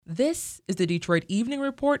This is the Detroit Evening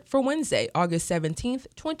Report for Wednesday, August 17th,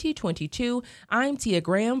 2022. I'm Tia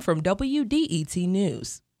Graham from WDET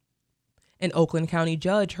News. An Oakland County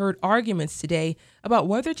Judge heard arguments today about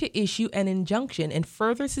whether to issue an injunction and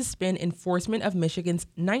further suspend enforcement of Michigan's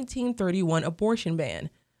 1931 abortion ban.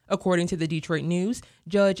 According to the Detroit News,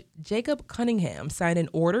 Judge Jacob Cunningham signed an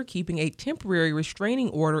order keeping a temporary restraining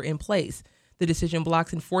order in place. The decision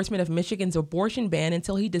blocks enforcement of Michigan's abortion ban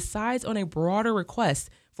until he decides on a broader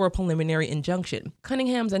request for a preliminary injunction.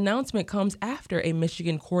 Cunningham's announcement comes after a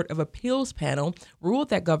Michigan Court of Appeals panel ruled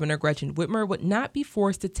that Governor Gretchen Whitmer would not be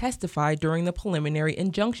forced to testify during the preliminary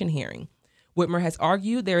injunction hearing. Whitmer has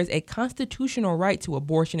argued there is a constitutional right to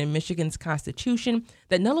abortion in Michigan's constitution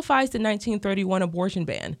that nullifies the 1931 abortion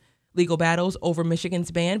ban. Legal battles over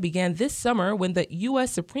Michigan's ban began this summer when the U.S.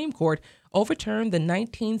 Supreme Court overturned the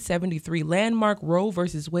 1973 landmark Roe v.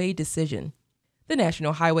 Wade decision. The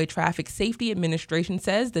National Highway Traffic Safety Administration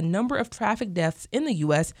says the number of traffic deaths in the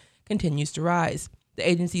U.S. continues to rise. The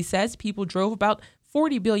agency says people drove about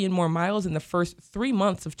 40 billion more miles in the first 3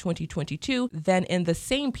 months of 2022 than in the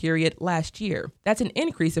same period last year. That's an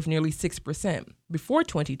increase of nearly 6%. Before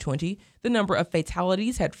 2020, the number of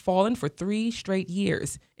fatalities had fallen for 3 straight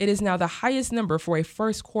years. It is now the highest number for a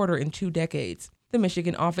first quarter in 2 decades. The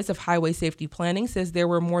Michigan Office of Highway Safety Planning says there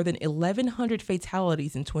were more than 1,100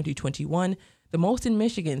 fatalities in 2021, the most in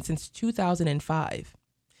Michigan since 2005.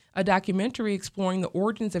 A documentary exploring the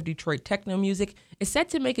origins of Detroit techno music is set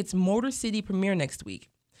to make its Motor City premiere next week.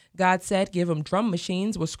 God Said Give 'Em Drum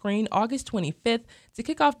Machines will screen August 25th to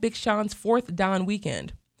kick off Big Sean's 4th Dawn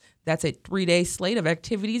weekend. That's a 3-day slate of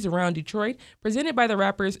activities around Detroit presented by the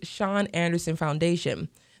rapper's Sean Anderson Foundation.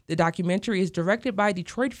 The documentary is directed by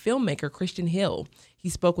Detroit filmmaker Christian Hill. He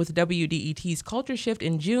spoke with WDET's Culture Shift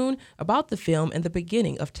in June about the film and the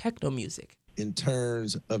beginning of techno music. In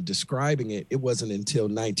terms of describing it, it wasn't until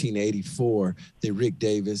 1984 that Rick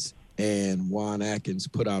Davis and Juan Atkins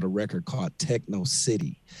put out a record called Techno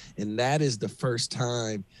City. And that is the first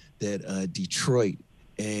time that Detroit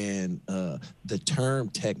and the term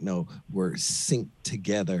techno were synced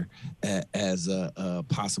together as a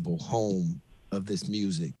possible home of this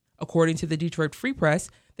music. According to the Detroit Free Press,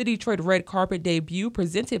 the Detroit Red Carpet debut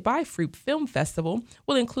presented by Freep Film Festival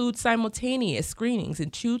will include simultaneous screenings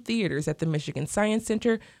in 2 theaters at the Michigan Science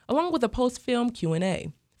Center, along with a post-film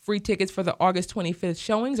Q&A. Free tickets for the August 25th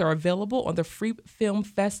showings are available on the Freep Film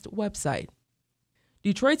Fest website.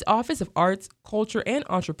 Detroit's Office of Arts, Culture, and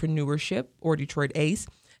Entrepreneurship, or Detroit ACE,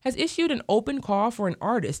 has issued an open call for an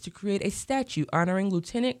artist to create a statue honoring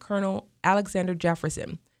Lieutenant Colonel Alexander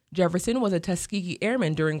Jefferson. Jefferson was a Tuskegee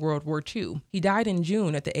Airman during World War II. He died in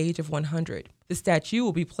June at the age of 100. The statue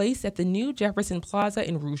will be placed at the new Jefferson Plaza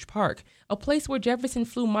in Rouge Park, a place where Jefferson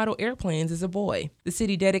flew model airplanes as a boy. The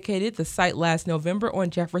city dedicated the site last November on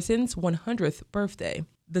Jefferson's 100th birthday.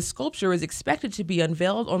 The sculpture is expected to be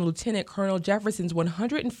unveiled on Lieutenant Colonel Jefferson's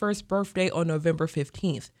 101st birthday on November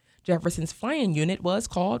 15th. Jefferson's flying unit was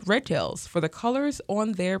called Red Tails for the colors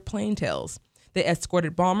on their plane tails. They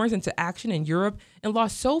escorted bombers into action in Europe and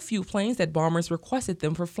lost so few planes that bombers requested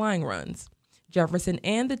them for flying runs. Jefferson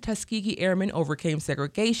and the Tuskegee Airmen overcame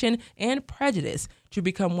segregation and prejudice to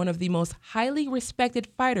become one of the most highly respected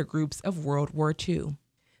fighter groups of World War II.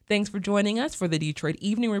 Thanks for joining us for the Detroit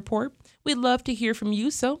Evening Report. We'd love to hear from you,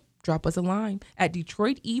 so drop us a line at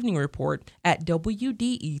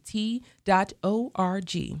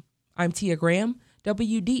DetroitEveningReport@WDET.org. I'm Tia Graham,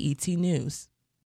 WDET News.